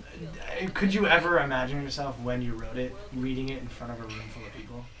ridiculous. Could you ever imagine yourself when you wrote it, reading it in front of a room full of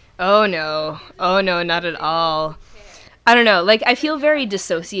people? Oh no, not at all. I don't know, like I feel very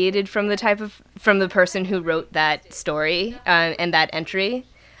dissociated from the person who wrote that story and that entry,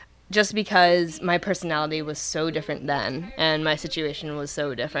 just because my personality was so different then and my situation was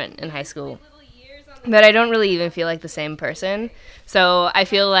so different in high school. But I don't really even feel like the same person. So I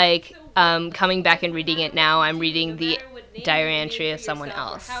feel like coming back and reading it now, I'm reading the diary entry of someone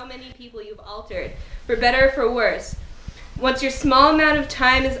else. How many people you've altered, for better or for worse. Once your small amount of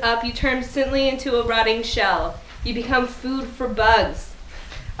time is up, you turn instantly into a rotting shell. You become food for bugs.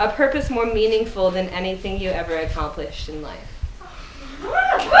 A purpose more meaningful than anything you ever accomplished in life.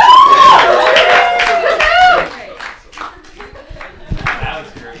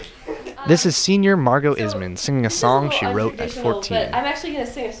 This is senior Margot Isman singing a song she wrote at 14. But I'm actually going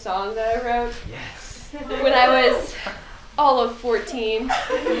to sing a song that I wrote when I was all of 14.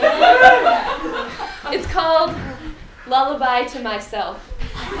 It's called Lullaby to Myself.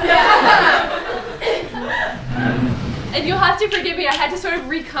 And you'll have to forgive me, I had to sort of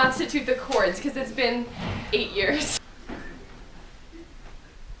reconstitute the chords because it's been 8 years.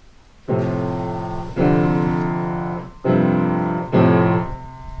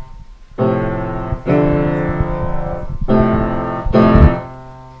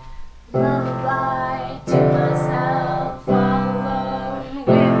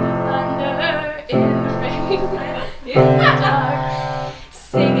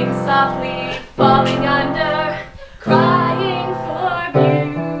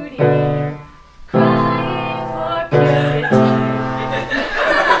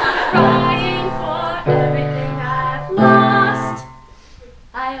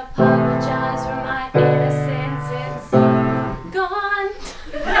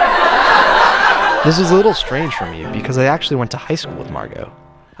 This was a little strange for me because I actually went to high school with Margot.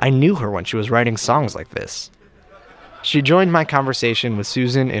 I knew her when she was writing songs like this. She joined my conversation with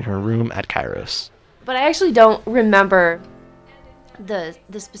Susan in her room at Kairos. But I actually don't remember the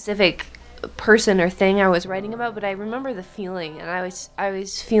specific person or thing I was writing about, but I remember the feeling, and I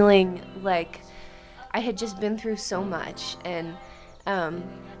was feeling like I had just been through so much, and I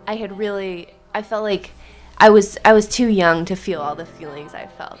felt like I was too young to feel all the feelings I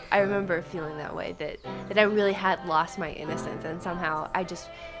felt. I remember feeling that way, that I really had lost my innocence, and somehow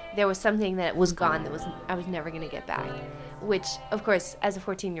there was something that was gone that I was never going to get back, which, of course, as a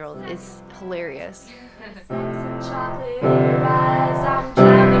 14-year-old is hilarious. Chocolate eyes, I'm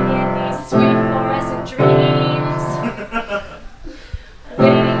drowning in these sweet fluorescent dreams.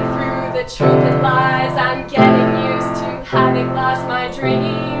 Wading through the truth and lies, I'm getting used to having lost my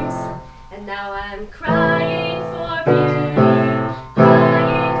dreams. And now I'm crying for beauty,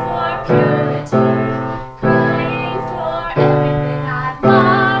 crying for purity, crying for everything I've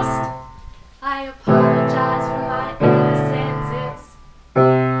lost. I apologize for my innocence, it's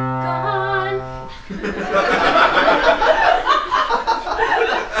gone.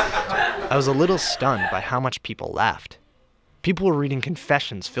 I was a little stunned by how much people laughed. People were reading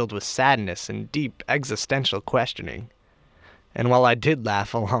confessions filled with sadness and deep existential questioning. And while I did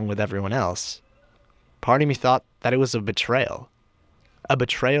laugh along with everyone else, part of me thought that it was a betrayal. A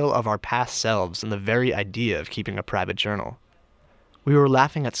betrayal of our past selves and the very idea of keeping a private journal. We were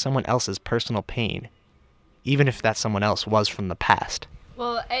laughing at someone else's personal pain, even if that someone else was from the past.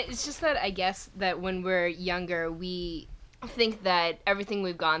 Well, it's just that I guess that when we're younger, we think that everything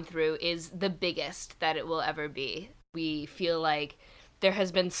we've gone through is the biggest that it will ever be. We feel like there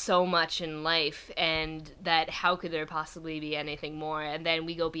has been so much in life, and that how could there possibly be anything more? And then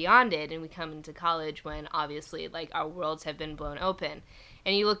we go beyond it, and we come into college when obviously like our worlds have been blown open.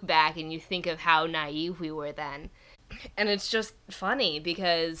 And you look back and you think of how naive we were then. And it's just funny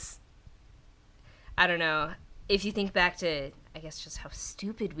because, I don't know, if you think back to, I guess, just how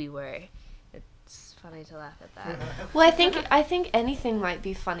stupid we were, it's funny to laugh at that. Well, I think anything might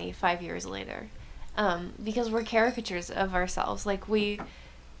be funny 5 years later. Because we're caricatures of ourselves. Like I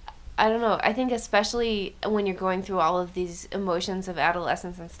don't know, I think especially when you're going through all of these emotions of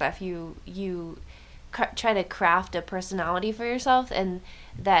adolescence and stuff, you try to craft a personality for yourself, and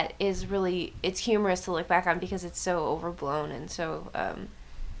that is really, it's humorous to look back on because it's so overblown and so,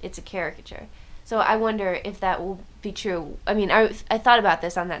 it's a caricature. So I wonder if that will be true. I mean, I thought about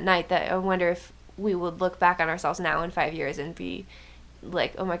this on that night, that I wonder if we would look back on ourselves now in 5 years and be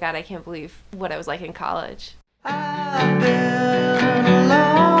like, oh my God, I can't believe what I was like in college.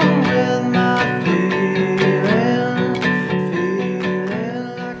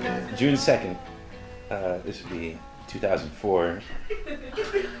 June 2nd, this would be 2004.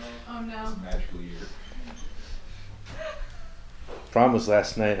 Oh no. Magical year. Prom was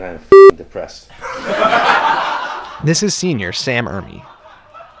last night and I'm f***ing depressed. This is senior Sam Ermey.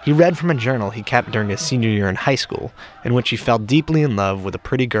 He read from a journal he kept during his senior year in high school, in which he fell deeply in love with a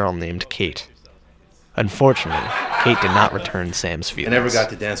pretty girl named Kate. Unfortunately, Kate did not return Sam's feelings. I never got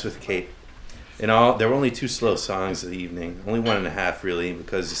to dance with Kate. In all, there were only 2 slow songs of the evening. Only 1.5 really,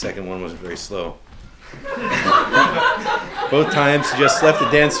 because the second one wasn't very slow. Both times she just left the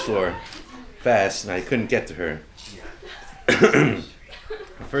dance floor fast and I couldn't get to her.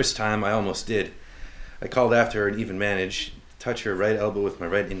 The first time I almost did. I called after her and even managed to touch her right elbow with my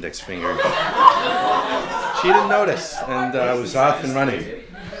right index finger. She didn't notice, and I was off and running.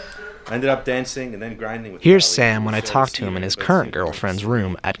 I ended up dancing and then grinding with Here's Sam when I talked to him in his current girlfriend's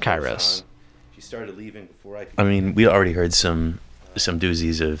room at Kairos. She started leaving before I mean, we already heard some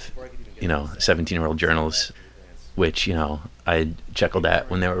doozies of, 17-year-old journals, which, I chuckled at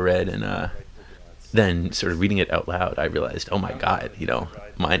when they were read, and then sort of reading it out loud, I realized, oh my God,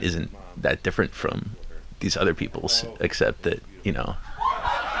 mine isn't that different from these other people's, except that,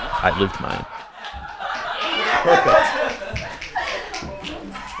 I lived mine. Perfect.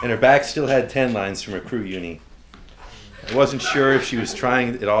 And her back still had 10 lines from her crew uni. I wasn't sure if she was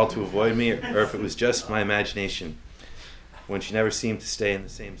trying it all to avoid me or if it was just my imagination, when she never seemed to stay in the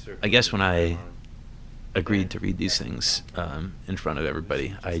same circle. I guess when I agreed to read these things in front of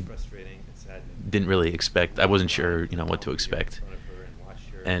everybody, I didn't really expect, I wasn't sure, what to expect.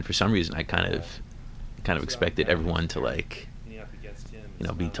 And for some reason I kind of expected everyone to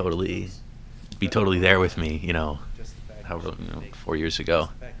be totally there with me, however, 4 years ago,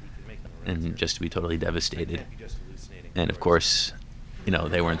 and just to be totally devastated. And of course,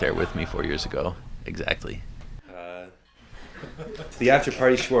 they weren't there with me 4 years ago, exactly. To the after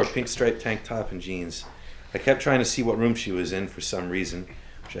party, she wore a pink striped tank top and jeans. I kept trying to see what room she was in for some reason,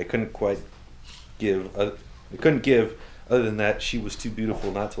 which I couldn't quite give. Other than that, she was too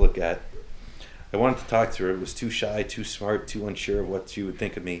beautiful not to look at. I wanted to talk to her. It was too shy, too smart, too unsure of what she would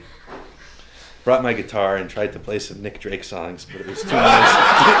think of me. Brought my guitar and tried to play some Nick Drake songs, but it was too noisy.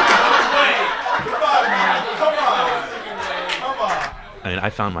 I mean, I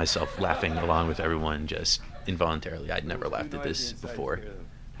found myself laughing along with everyone just involuntarily. I'd never laughed at this before,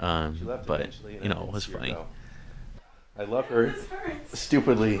 but it was funny. I love her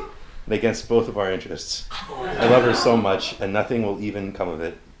stupidly and against both of our interests. I love her so much, and nothing will even come of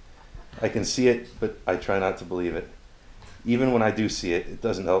it. I can see it, but I try not to believe it. Even when I do see it, it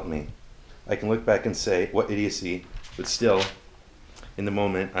doesn't help me. I can look back and say, what idiocy, but still, in the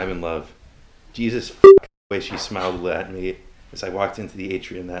moment, I'm in love. Jesus, the way she smiled at me as I walked into the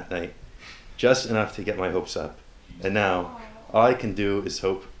atrium that night. Just enough to get my hopes up. And now, all I can do is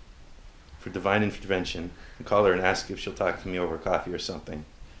hope for divine intervention and call her and ask if she'll talk to me over coffee or something.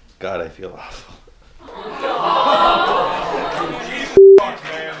 God, I feel awful.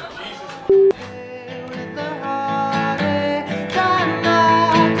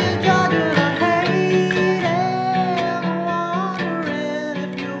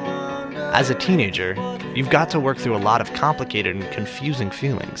 As a teenager, you've got to work through a lot of complicated and confusing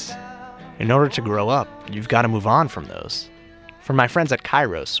feelings. In order to grow up, you've got to move on from those. For my friends at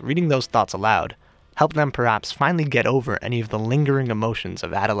Kairos, reading those thoughts aloud helped them perhaps finally get over any of the lingering emotions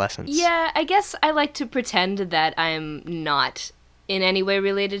of adolescence. Yeah, I guess I like to pretend that I'm not in any way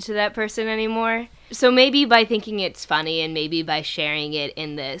related to that person anymore. So maybe by thinking it's funny and maybe by sharing it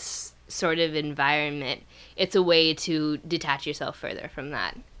in this sort of environment, it's a way to detach yourself further from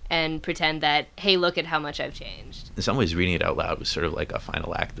that and pretend that, hey, look at how much I've changed. In some ways, reading it out loud was sort of like a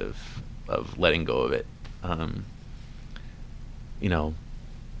final act of letting go of it.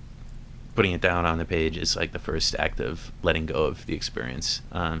 Putting it down on the page is like the first act of letting go of the experience.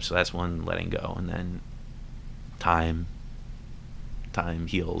 So that's one, letting go, and then time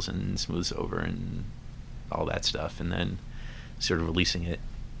heals and smooths over and all that stuff, and then sort of releasing it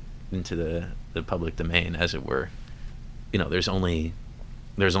into the public domain, as it were. There's only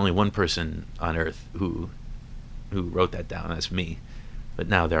one person on earth who wrote that down. That's me. But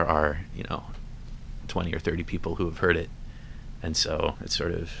now there are 20 or 30 people who have heard it, and so it's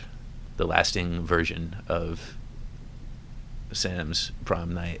sort of the lasting version of Sam's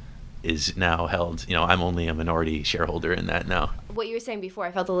prom night is now held, I'm only a minority shareholder in that now. What you were saying before,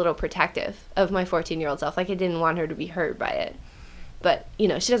 I felt a little protective of my 14-year-old self. Like I didn't want her to be hurt by it. But, she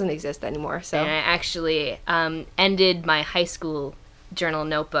doesn't exist anymore, so. And I actually ended my high school journal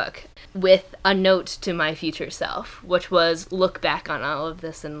notebook with a note to my future self, which was look back on all of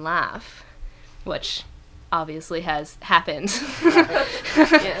this and laugh, which obviously has happened.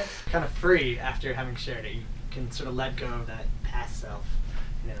 Yeah. Kind of free after having shared it. You can sort of let go of that past self,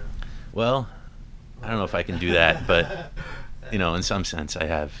 Well, I don't know if I can do that, but, in some sense I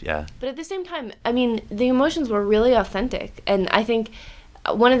have, yeah. But at the same time, I mean, the emotions were really authentic. And I think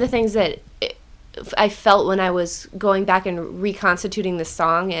one of the things that I felt when I was going back and reconstituting the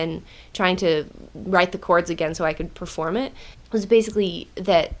song and trying to write the chords again so I could perform it was basically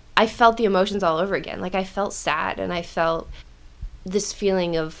that I felt the emotions all over again. Like I felt sad, and I felt this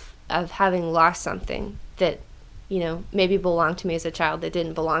feeling of having lost something that, maybe belonged to me as a child that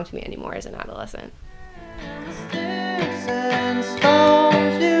didn't belong to me anymore as an adolescent.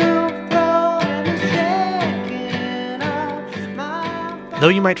 Though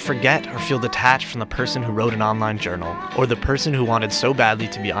you might forget or feel detached from the person who wrote an online journal, or the person who wanted so badly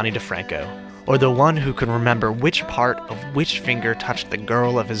to be Ani DiFranco, or the one who could remember which part of which finger touched the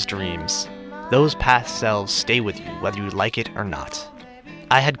girl of his dreams, those past selves stay with you whether you like it or not.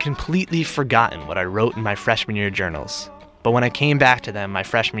 I had completely forgotten what I wrote in my freshman year journals, but when I came back to them my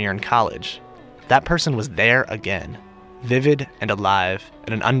freshman year in college, that person was there again, vivid and alive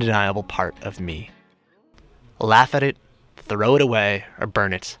and an undeniable part of me. Laugh at it, throw it away, or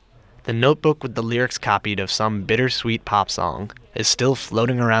burn it. The notebook with the lyrics copied of some bittersweet pop song is still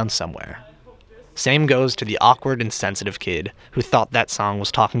floating around somewhere. Same goes to the awkward and sensitive kid who thought that song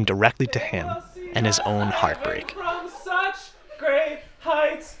was talking directly to him and his own heartbreak. From such great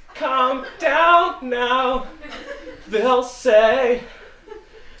heights, come down now, they'll say.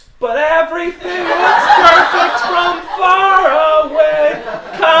 But everything looks perfect from far away.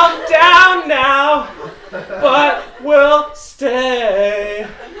 Come down now, but we'll stay.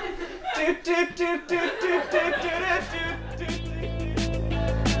 Do, do, do, do, do, do, do, do, do, do.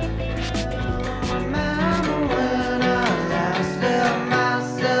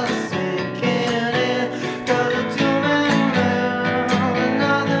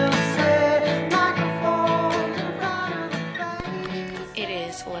 It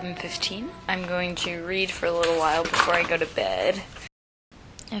is 11:15. I'm going to read for a little while before I go to bed.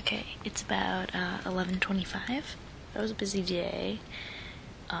 Okay, it's about 11:25. That was a busy day.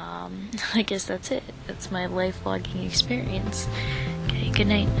 I guess that's it. That's my life vlogging experience. Okay, good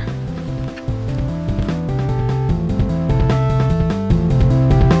night.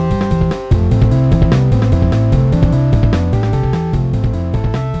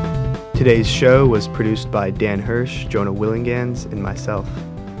 Today's show was produced by Dan Hirsch, Jonah Willingans, and myself.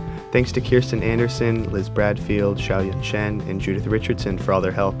 Thanks to Kirsten Anderson, Liz Bradfield, Xiaoyun Chen, and Judith Richardson for all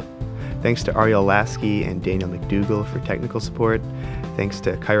their help. Thanks to Ariel Lasky and Daniel McDougall for technical support. Thanks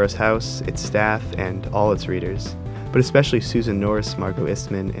to Kairos House, its staff, and all its readers, but especially Susan Norris, Margot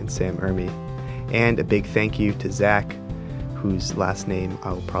Istman, and Sam Ermy. And a big thank you to Zach, whose last name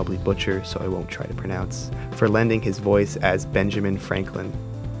I'll probably butcher, so I won't try to pronounce, for lending his voice as Benjamin Franklin.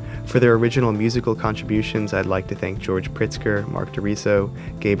 For their original musical contributions, I'd like to thank George Pritzker, Mark DeRiso,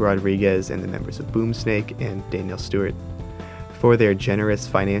 Gabe Rodriguez, and the members of Boomsnake, and Daniel Stewart. For their generous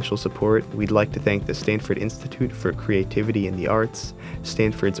financial support, we'd like to thank the Stanford Institute for Creativity in the Arts,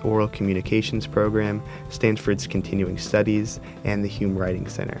 Stanford's Oral Communications Program, Stanford's Continuing Studies, and the Hume Writing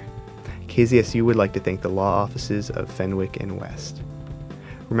Center. KZSU would like to thank the law offices of Fenwick and West.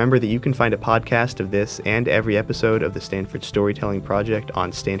 Remember that you can find a podcast of this and every episode of the Stanford Storytelling Project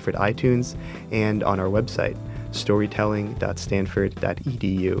on Stanford iTunes and on our website,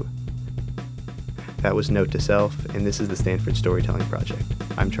 storytelling.stanford.edu. That was Note to Self, and this is the Stanford Storytelling Project.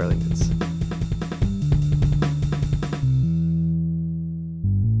 I'm Charlie Mintz.